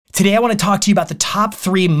Today, I want to talk to you about the top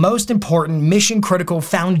 3 most important, mission-critical,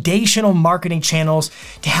 foundational marketing channels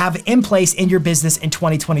to have in place in your business in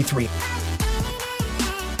 2023.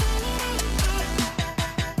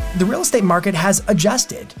 The real estate market has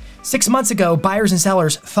adjusted. 6 months ago, buyers and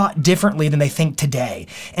sellers thought differently than they think today.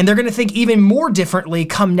 And they're gonna think even more differently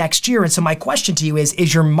come next year. And so my question to you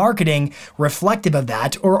is your marketing reflective of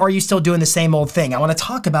that, or are you still doing the same old thing? I wanna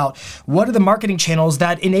talk about what are the marketing channels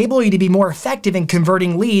that enable you to be more effective in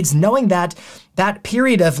converting leads, knowing that that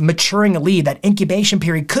period of maturing a lead, that incubation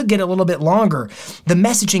period could get a little bit longer. The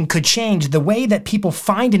messaging could change. The way that people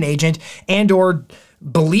find an agent and or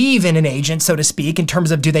believe in an agent, so to speak, in terms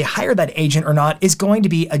of do they hire that agent or not, is going to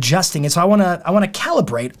be adjusting. And so I want to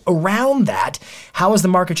calibrate around that. How has the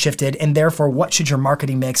market shifted? And therefore, what should your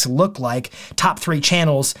marketing mix look like? Top 3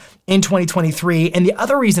 channels in 2023. And the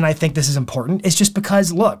other reason I think this is important is just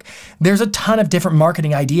because, look, there's a ton of different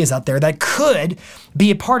marketing ideas out there that could be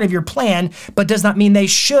a part of your plan, but does not mean they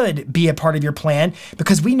should be a part of your plan,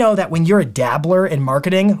 because we know that when you're a dabbler in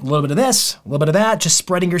marketing, a little bit of this, a little bit of that, just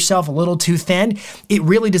spreading yourself a little too thin, it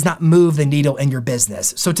really does not move the needle in your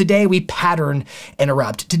business. So today we pattern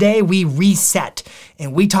interrupt. Today we reset,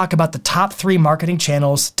 and we talk about the top 3 marketing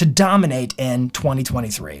channels to dominate in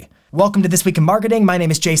 2023. Welcome to This Week in Marketing. My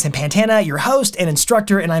name is Jason Pantana, your host and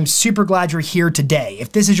instructor, and I'm super glad you're here today.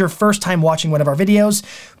 If this is your first time watching one of our videos,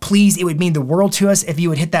 please, it would mean the world to us if you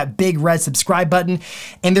would hit that big red subscribe button,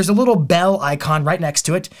 and there's a little bell icon right next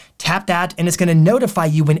to it. Tap that, and it's gonna notify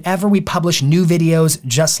you whenever we publish new videos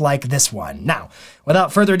just like this one. Now,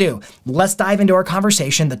 without further ado, let's dive into our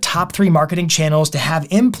conversation, the top 3 marketing channels to have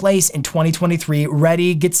in place in 2023.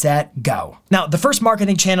 Ready, get set, go. Now, the first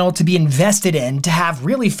marketing channel to be invested in, to have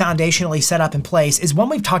really foundationally set up in place, is one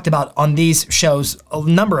we've talked about on these shows a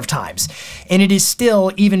number of times. And it is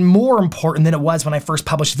still even more important than it was when I first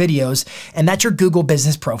published videos, and that's your Google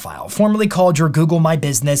Business Profile, formerly called your Google My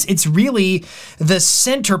Business. It's really the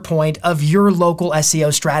center point of your local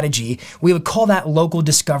SEO strategy. We would call that local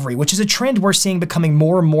discovery, which is a trend we're seeing becoming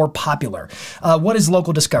more and more popular. What is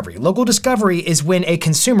local discovery? Local discovery is when a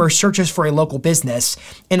consumer searches for a local business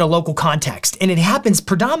in a local context, and it happens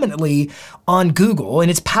predominantly on Google,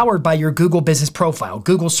 and it's powered by your Google Business Profile.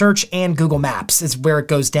 Google Search and Google Maps is where it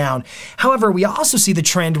goes down. However, we also see the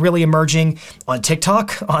trend really emerging on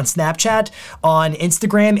TikTok, on Snapchat, on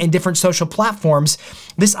Instagram, and different social platforms.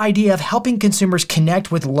 This idea of helping consumers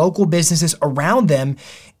connect with local businesses around them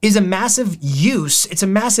is a massive use, it's a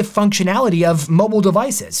massive functionality of mobile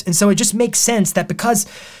devices. And so it just makes sense that because,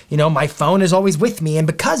 my phone is always with me, and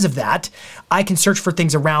because of that, I can search for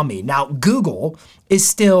things around me. Now, Google is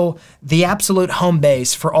still the absolute home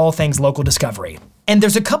base for all things local discovery. And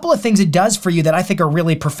there's a couple of things it does for you that I think are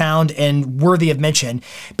really profound and worthy of mention,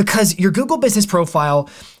 because your Google Business Profile,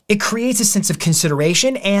 it creates a sense of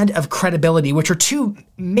consideration and of credibility, which are 2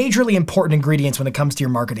 majorly important ingredients when it comes to your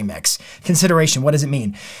marketing mix. Consideration, what does it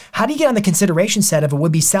mean? How do you get on the consideration set of a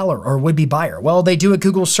would-be seller or would-be buyer? Well, they do a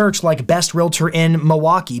Google search like best realtor in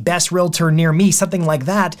Milwaukee, best realtor near me, something like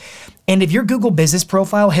that. And if your Google Business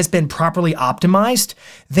Profile has been properly optimized,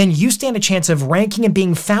 then you stand a chance of ranking and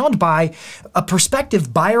being found by a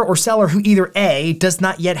prospective buyer or seller who either A, does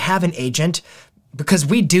not yet have an agent, because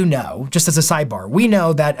we do know, just as a sidebar, we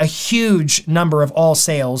know that a huge number of all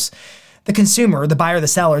sales, the consumer, the buyer, the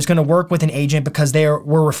seller is going to work with an agent because they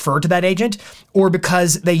were referred to that agent or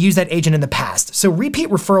because they used that agent in the past. So repeat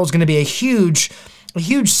referral is going to be a huge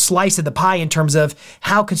slice of the pie in terms of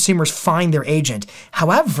how consumers find their agent.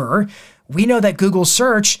 However, we know that Google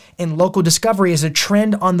search and local discovery is a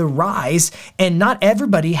trend on the rise, and not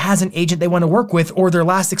everybody has an agent they want to work with, or their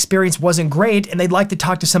last experience wasn't great and they'd like to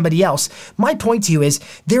talk to somebody else. My point to you is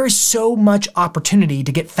there is so much opportunity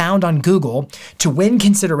to get found on Google to win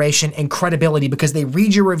consideration and credibility because they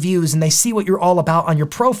read your reviews and they see what you're all about on your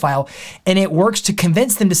profile, and it works to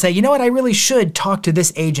convince them to say, you know what, I really should talk to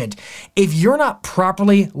this agent. If you're not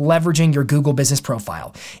properly leveraging your Google Business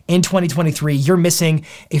Profile in 2023, you're missing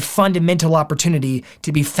a fundamental opportunity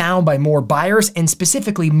to be found by more buyers and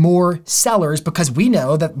specifically more sellers, because we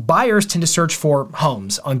know that buyers tend to search for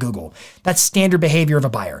homes on Google. That's standard behavior of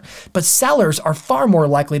a buyer. But sellers are far more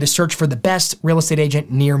likely to search for the best real estate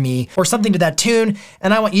agent near me or something to that tune,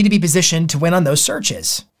 and I want you to be positioned to win on those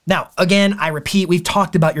searches. Now, again, I repeat, we've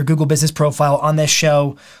talked about your Google Business Profile on this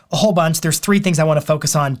show a whole bunch. There's 3 things I want to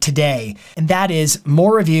focus on today, and that is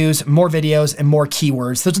more reviews, more videos, and more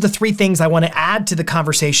keywords. Those are the 3 things I want to add to the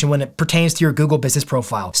conversation when it pertains to your Google Business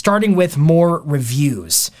Profile, starting with more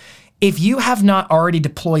reviews. If you have not already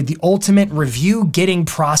deployed the ultimate review getting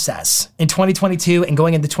process in 2022 and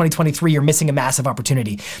going into 2023, you're missing a massive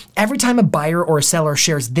opportunity. Every time a buyer or a seller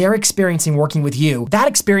shares their experience in working with you, that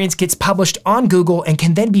experience gets published on Google and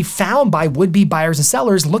can then be found by would-be buyers and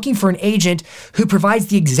sellers looking for an agent who provides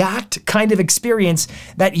the exact kind of experience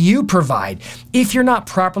that you provide. If you're not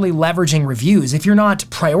properly leveraging reviews, if you're not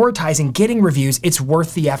prioritizing getting reviews, it's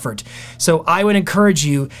worth the effort. So I would encourage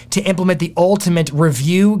you to implement the ultimate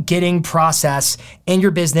review getting process in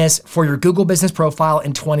your business for your Google business profile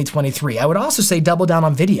in 2023. I would also say double down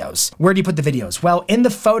on videos. Where do you put the videos? Well, in the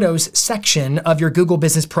photos section of your Google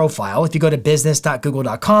business profile, if you go to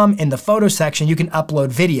business.google.com, in the photos section, you can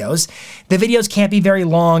upload videos. The videos can't be very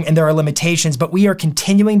long and there are limitations, but we are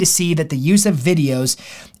continuing to see that the use of videos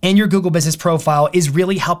in your Google business profile is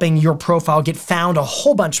really helping your profile get found a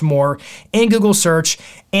whole bunch more in Google search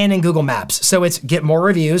and in Google Maps. So it's get more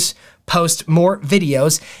reviews, post more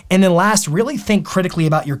videos, and then last, really think critically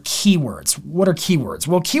about your keywords. What are keywords?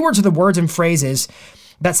 Well, keywords are the words and phrases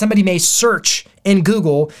that somebody may search in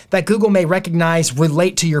Google that Google may recognize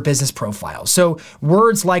relate to your business profile. So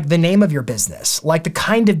words like the name of your business, like the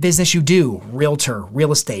kind of business you do, realtor,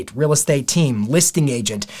 real estate team, listing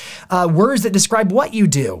agent, words that describe what you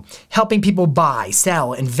do, helping people buy,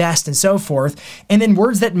 sell, invest, and so forth, and then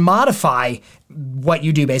words that modify what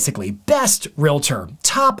you do, basically. Best realtor,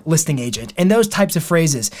 top listing agent, and those types of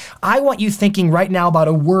phrases. I want you thinking right now about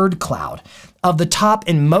a word cloud of the top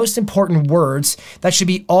and most important words that should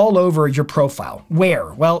be all over your profile.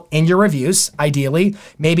 Where? Well, in your reviews, ideally,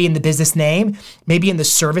 maybe in the business name, maybe in the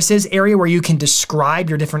services area where you can describe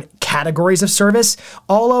your different categories of service,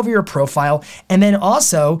 all over your profile. And then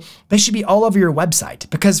also, they should be all over your website,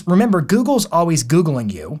 because remember, Google's always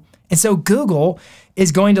Googling you. And so Google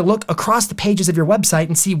is going to look across the pages of your website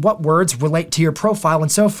and see what words relate to your profile and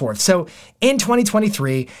so forth. So in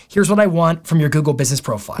 2023, here's what I want from your Google business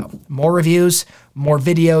profile: more reviews, more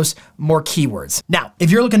videos, more keywords. Now, if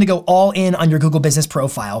you're looking to go all in on your Google business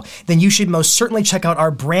profile, then you should most certainly check out our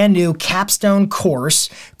brand new capstone course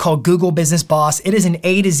called Google Business Boss. It is an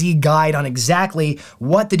A to Z guide on exactly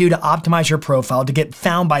what to do to optimize your profile to get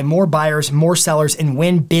found by more buyers, more sellers, and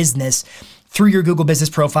win business through your Google business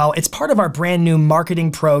profile. It's part of our brand new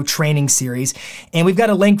Marketing Pro training series, and we've got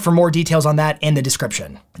a link for more details on that in the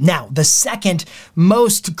description. Now, the second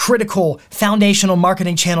most critical foundational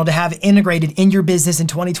marketing channel to have integrated in your business in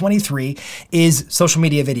 2023 is social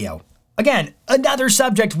media video. Again, another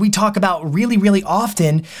subject we talk about really, really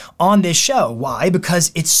often on this show. Why?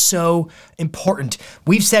 Because it's so important.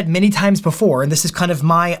 We've said many times before, and this is kind of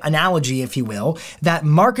my analogy, if you will, that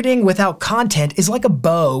marketing without content is like a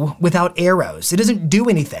bow without arrows. It doesn't do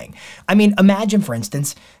anything. I mean, imagine, for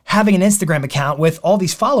instance, having an Instagram account with all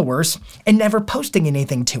these followers and never posting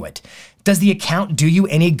anything to it. Does the account do you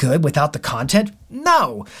any good without the content?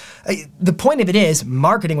 No. The point of it is,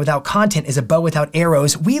 marketing without content is a bow without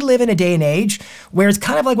arrows. We live in a day and age where it's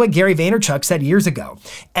kind of like what Gary Vaynerchuk said years ago.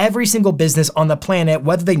 Every single business on the planet,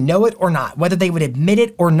 whether they know it or not, whether they would admit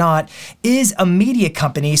it or not, is a media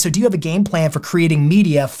company. So do you have a game plan for creating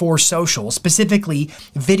media for social, specifically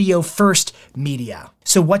video first media?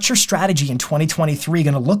 So what's your strategy in 2023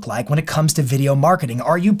 going to look like when it comes to video marketing?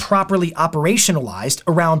 Are you properly operationalized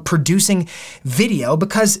around producing video?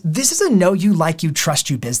 Because this is a know you, like you, trust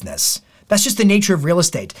you business. That's just the nature of real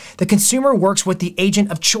estate. The consumer works with the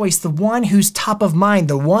agent of choice, the one who's top of mind,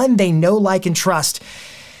 the one they know, like, and trust.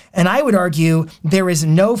 And I would argue there is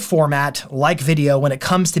no format like video when it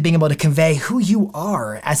comes to being able to convey who you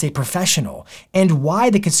are as a professional and why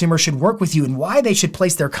the consumer should work with you and why they should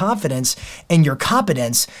place their confidence in your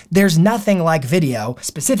competence. There's nothing like video,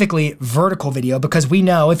 specifically vertical video, because we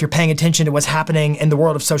know if you're paying attention to what's happening in the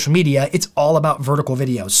world of social media, it's all about vertical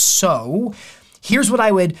video. So here's what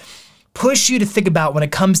I would push you to think about when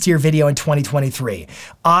it comes to your video in 2023.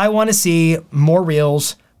 I want to see more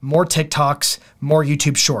Reels, more TikToks, more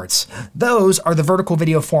YouTube Shorts. Those are the vertical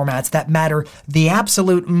video formats that matter the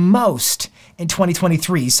absolute most in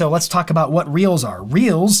 2023. So let's talk about what Reels are.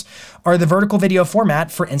 Reels are the vertical video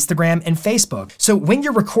format for Instagram and Facebook. So when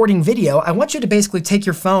you're recording video, I want you to basically take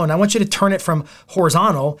your phone, I want you to turn it from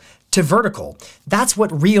horizontal to vertical. That's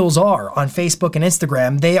what Reels are on Facebook and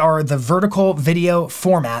Instagram. They are the vertical video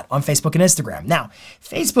format on Facebook and Instagram. Now,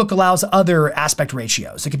 Facebook allows other aspect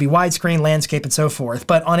ratios. It could be widescreen, landscape, and so forth.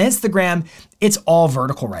 But on Instagram, it's all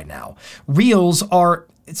vertical right now. Reels are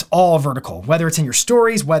it's all vertical, whether it's in your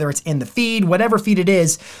stories, whether it's in the feed, whatever feed it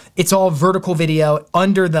is, it's all vertical video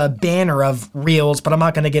under the banner of Reels, but I'm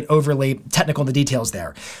not going to get overly technical in the details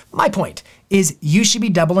there. My point is you should be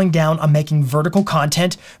doubling down on making vertical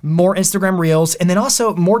content, more Instagram Reels, and then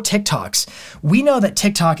also more TikToks. We know that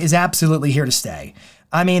TikTok is absolutely here to stay.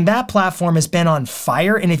 I mean, that platform has been on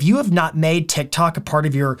fire. And if you have not made TikTok a part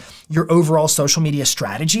of your overall social media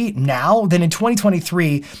strategy now, then in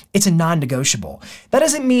 2023, it's a non-negotiable. That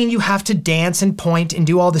doesn't mean you have to dance and point and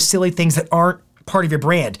do all the silly things that aren't part of your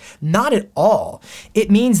brand. Not at all.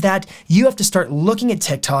 It means that you have to start looking at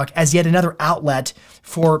TikTok as yet another outlet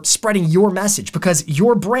for spreading your message, because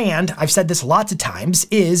your brand, I've said this lots of times,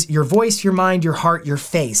 is your voice, your mind, your heart, your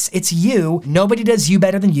face. It's you. Nobody does you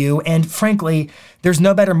better than you. And frankly, there's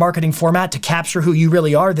no better marketing format to capture who you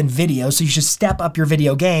really are than video. So you should step up your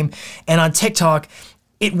video game. And on TikTok,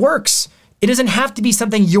 it works. It doesn't have to be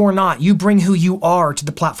something you're not. You bring who you are to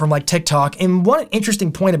the platform like TikTok. And one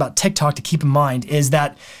interesting point about TikTok to keep in mind is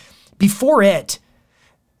that before it,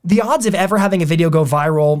 the odds of ever having a video go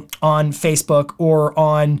viral on Facebook or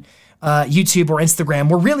on YouTube or Instagram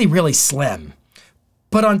were really, really slim.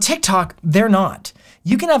 But on TikTok, they're not.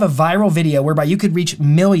 You can have a viral video whereby you could reach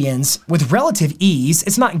millions with relative ease.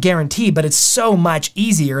 It's not guaranteed, but it's so much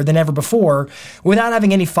easier than ever before without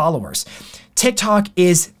having any followers. TikTok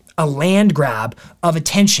is a land grab of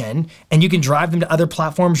attention, and you can drive them to other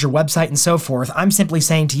platforms, your website, and so forth. I'm simply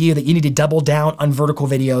saying to you that you need to double down on vertical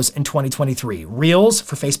videos in 2023. Reels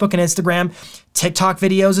for Facebook and Instagram, TikTok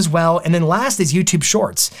videos as well. And then last is YouTube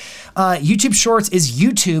Shorts. YouTube Shorts is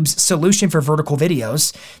YouTube's solution for vertical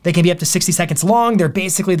videos. They can be up to 60 seconds long. They're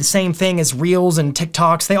basically the same thing as Reels and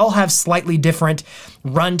TikToks. They all have slightly different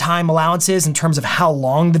runtime allowances in terms of how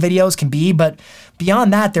long the videos can be, but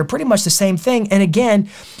beyond that, they're pretty much the same thing. And again,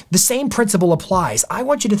 the same principle applies. I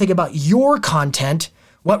want you to think about your content,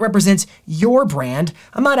 what represents your brand.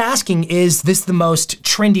 I'm not asking, is this the most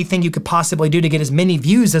trendy thing you could possibly do to get as many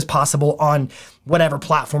views as possible on whatever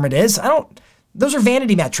platform it is? Those are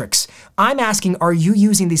vanity metrics. I'm asking, are you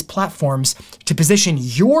using these platforms to position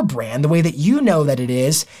your brand the way that you know that it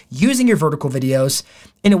is, using your vertical videos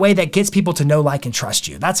in a way that gets people to know, like, and trust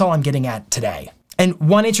you? That's all I'm getting at today. And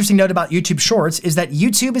one interesting note about YouTube Shorts is that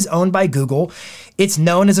YouTube is owned by Google. It's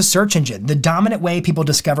known as a search engine. The dominant way people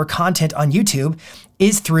discover content on YouTube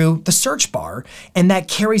is through the search bar, and that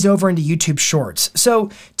carries over into YouTube Shorts.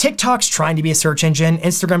 So TikTok's trying to be a search engine.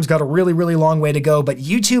 Instagram's got a really, really long way to go, but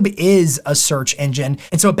YouTube is a search engine.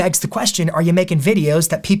 And so it begs the question, are you making videos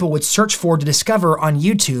that people would search for to discover on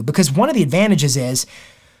YouTube? Because one of the advantages is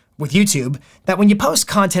with YouTube that when you post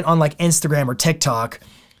content on like Instagram or TikTok,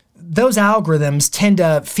 those algorithms tend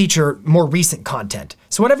to feature more recent content.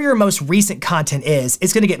 So whatever your most recent content is,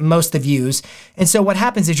 it's going to get most of the views. And so what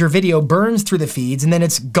happens is your video burns through the feeds and then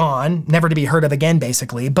it's gone, never to be heard of again,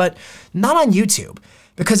 basically, but not on YouTube.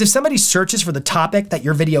 Because if somebody searches for the topic that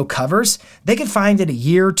your video covers, they can find it a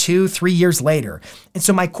year, 2, 3 years later. And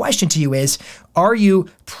so my question to you is, are you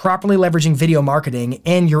properly leveraging video marketing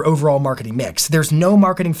in your overall marketing mix? There's no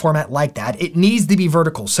marketing format like that. It needs to be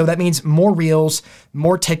vertical. So that means more Reels,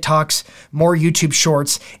 more TikToks, more YouTube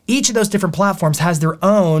Shorts. Each of those different platforms has their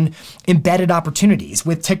own embedded opportunities,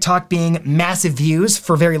 with TikTok being massive views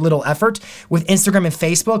for very little effort, with Instagram and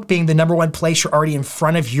Facebook being the number one place you're already in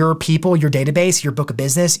front of your people, your database, your book of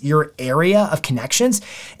business, your area of connections,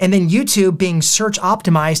 and then YouTube being search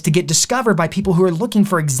optimized to get discovered by people who are looking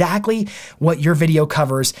for exactly what your video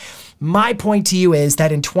covers. My point to you is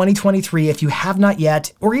that in 2023, if you have not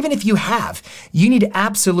yet, or even if you have, you need to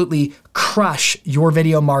absolutely crush your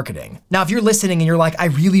video marketing. Now, if you're listening and you're like, I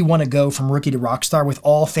really want to go from rookie to rockstar with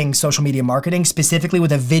all things social media marketing, specifically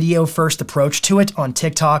with a video first approach to it on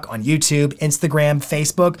TikTok, on YouTube, Instagram,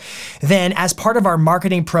 Facebook, then as part of our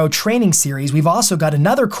Marketing Pro training series, we've also got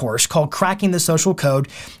another course called Cracking the Social Code.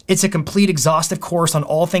 It's a complete exhaustive course on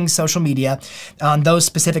all things social media on those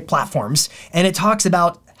specific platforms. And it talks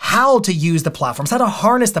about how to use the platforms, how to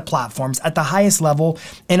harness the platforms at the highest level,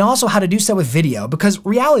 and also how to do so with video. Because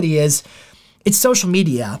reality is, it's social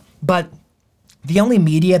media, but the only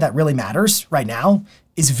media that really matters right now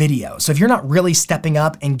is video. So if you're not really stepping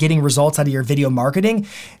up and getting results out of your video marketing,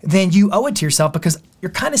 then you owe it to yourself, because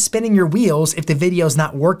you're kind of spinning your wheels if the video is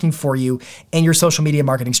not working for you in your social media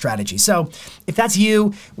marketing strategy. So if that's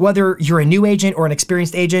you, whether you're a new agent or an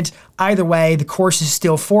experienced agent, either way, the course is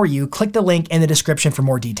still for you. Click the link in the description for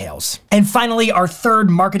more details. And finally, our third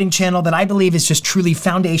marketing channel that I believe is just truly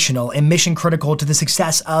foundational and mission critical to the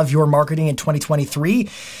success of your marketing in 2023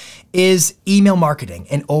 is email marketing,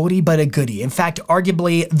 an oldie but a goodie. In fact,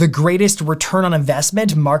 arguably the greatest return on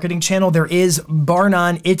investment marketing channel there is, bar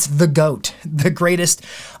none. It's the GOAT, the greatest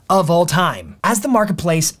of all time. As the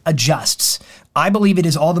marketplace adjusts, I believe it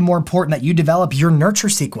is all the more important that you develop your nurture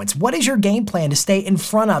sequence. What is your game plan to stay in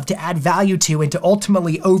front of, to add value to, and to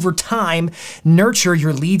ultimately, over time, nurture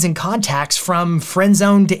your leads and contacts from friend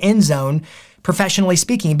zone to end zone, professionally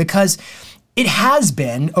speaking? Because it has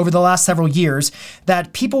been, over the last several years,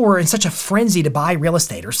 that people were in such a frenzy to buy real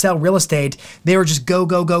estate or sell real estate. They were just go,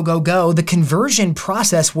 go, go, go, go. The conversion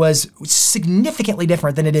process was significantly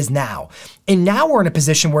different than it is now. And now we're in a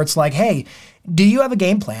position where it's like, hey, do you have a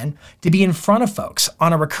game plan to be in front of folks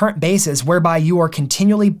on a recurrent basis whereby you are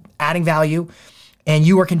continually adding value and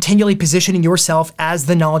you are continually positioning yourself as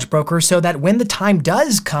the knowledge broker so that when the time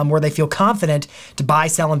does come where they feel confident to buy,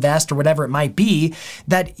 sell, invest, or whatever it might be,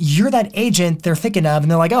 that you're that agent they're thinking of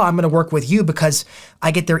and they're like, oh, I'm going to work with you because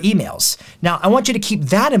I get their emails. Now, I want you to keep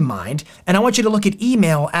that in mind, and I want you to look at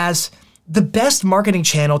email as the best marketing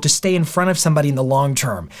channel to stay in front of somebody in the long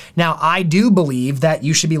term. Now, I do believe that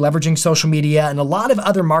you should be leveraging social media and a lot of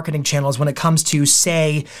other marketing channels when it comes to,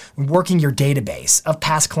 say, working your database of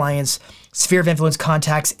past clients, sphere of influence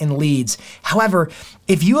contacts, and leads. However,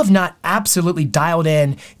 if you have not absolutely dialed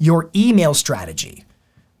in your email strategy,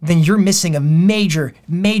 then you're missing a major,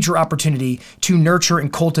 major opportunity to nurture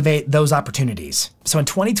and cultivate those opportunities. So in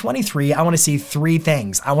 2023, I want to see three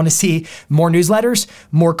things. I want to see more newsletters,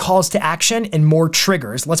 more calls to action, and more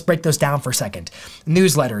triggers. Let's break those down for a second.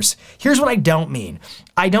 Newsletters. Here's what I don't mean.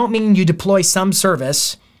 I don't mean you deploy some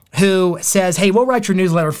service who says, hey, we'll write your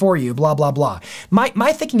newsletter for you, blah, blah, blah.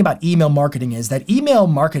 My thinking about email marketing is that email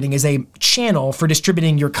marketing is a channel for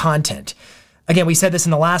distributing your content. Again, we said this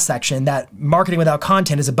in the last section that marketing without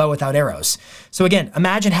content is a bow without arrows. So again,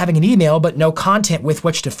 imagine having an email but no content with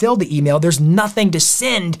which to fill the email. There's nothing to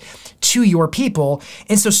send to your people.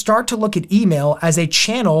 And so start to look at email as a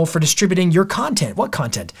channel for distributing your content. What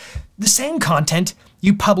content? The same content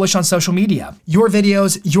you publish on social media. Your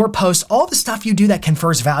videos, your posts, all the stuff you do that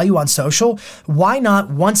confers value on social, why not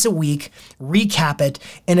once a week recap it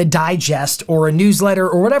in a digest or a newsletter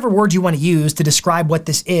or whatever word you want to use to describe what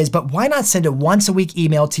this is, but why not send a once a week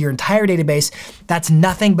email to your entire database that's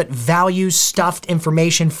nothing but value stuffed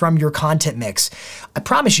information from your content mix? I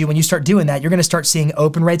promise you, when you start doing that, you're going to start seeing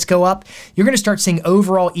open rates go up. You're going to start seeing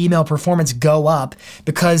overall email performance go up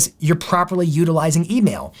because you're properly utilizing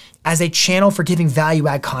email as a channel for giving value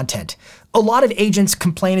add content. A lot of agents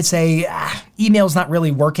complain and say, email's not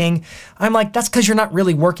really working. I'm like, that's because you're not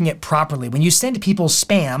really working it properly. When you send people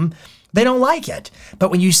spam, they don't like it.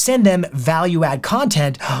 But when you send them value add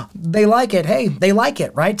content, they like it. Hey, they like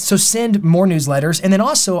it, right? So send more newsletters. And then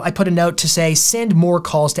also I put a note to say, send more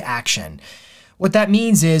calls to action. What that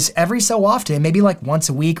means is every so often, maybe like once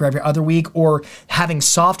a week or every other week, or having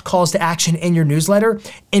soft calls to action in your newsletter,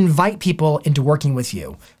 invite people into working with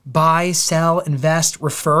you. Buy, sell, invest,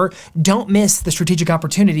 refer. Don't miss the strategic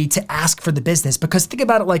opportunity to ask for the business, because think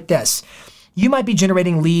about it like this. You might be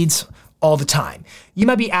generating leads all the time. You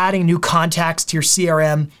might be adding new contacts to your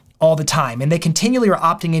CRM all the time, and they continually are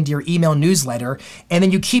opting into your email newsletter, and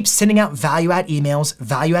then you keep sending out value add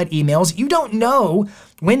emails. You don't know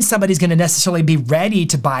when somebody's going to necessarily be ready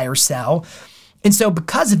to buy or sell. And so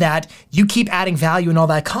because of that, you keep adding value in all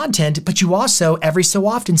that content, but you also every so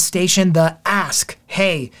often station the ask.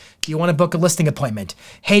 Hey, do you want to book a listing appointment?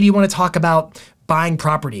 Hey, do you want to talk about buying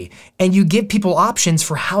property? And you give people options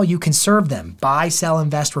for how you can serve them. Buy, sell,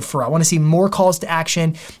 invest, refer. I want to see more calls to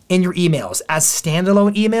action in your emails as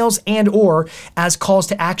standalone emails and or as calls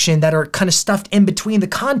to action that are kind of stuffed in between the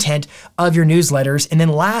content of your newsletters. And then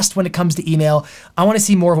last, when it comes to email, I want to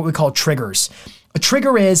see more of what we call triggers. A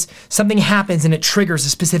trigger is something happens and it triggers a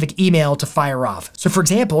specific email to fire off. So for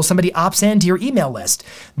example, somebody opts into your email list.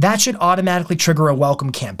 That should automatically trigger a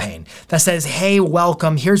welcome campaign that says, hey,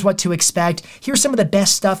 welcome, here's what to expect. Here's some of the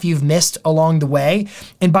best stuff you've missed along the way.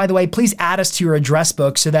 And by the way, please add us to your address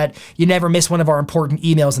book so that you never miss one of our important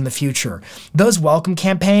emails in the future. Those welcome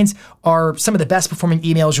campaigns are some of the best performing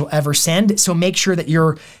emails you'll ever send. So make sure that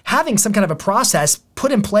you're having some kind of a process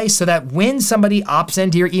put in place so that when somebody opts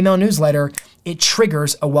into your email newsletter, it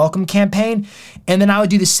triggers a welcome campaign. And then I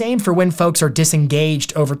would do the same for when folks are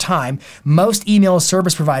disengaged over time. Most email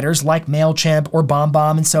service providers like MailChimp or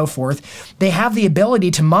BombBomb and so forth, they have the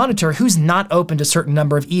ability to monitor who's not opened a certain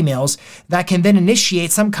number of emails that can then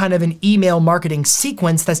initiate some kind of an email marketing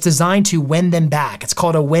sequence that's designed to win them back. It's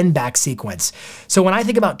called a win back sequence. So when I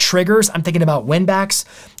think about triggers, I'm thinking about win backs.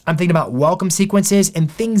 I'm thinking about welcome sequences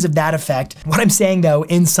and things of that effect. What I'm saying though,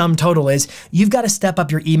 in sum total, is you've got to step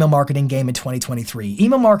up your email marketing game in 2023.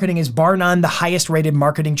 Email marketing is bar none the highest rated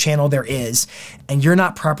marketing channel there is, and you're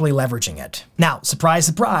not properly leveraging it. Now, surprise,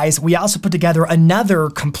 surprise, we also put together another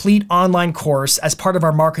complete online course as part of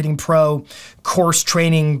our Marketing Pro course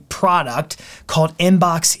training product called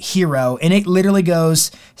Inbox Hero, and it literally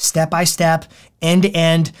goes step by step, end to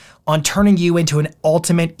end, on turning you into an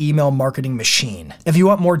ultimate email marketing machine. If you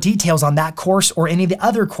want more details on that course or any of the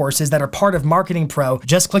other courses that are part of Marketing Pro,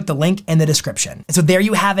 just click the link in the description. And so there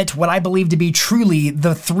you have it, what I believe to be truly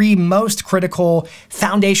the 3 most critical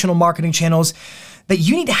foundational marketing channels that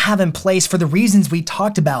you need to have in place for the reasons we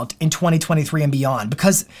talked about in 2023 and beyond,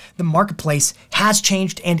 because the marketplace has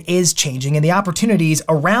changed and is changing, and the opportunities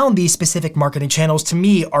around these specific marketing channels to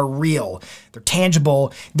me are real. They're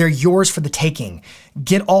tangible, they're yours for the taking.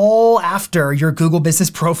 Get all after your Google business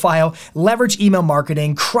profile, leverage email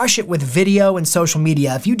marketing, crush it with video and social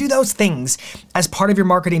media. If you do those things as part of your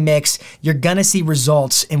marketing mix, you're gonna see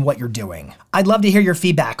results in what you're doing. I'd love to hear your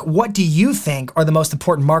feedback. What do you think are the most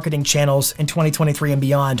important marketing channels in 2023 and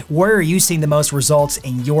beyond? Where are you seeing the most results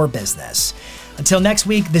in your business? Until next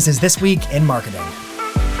week, this is This Week in Marketing.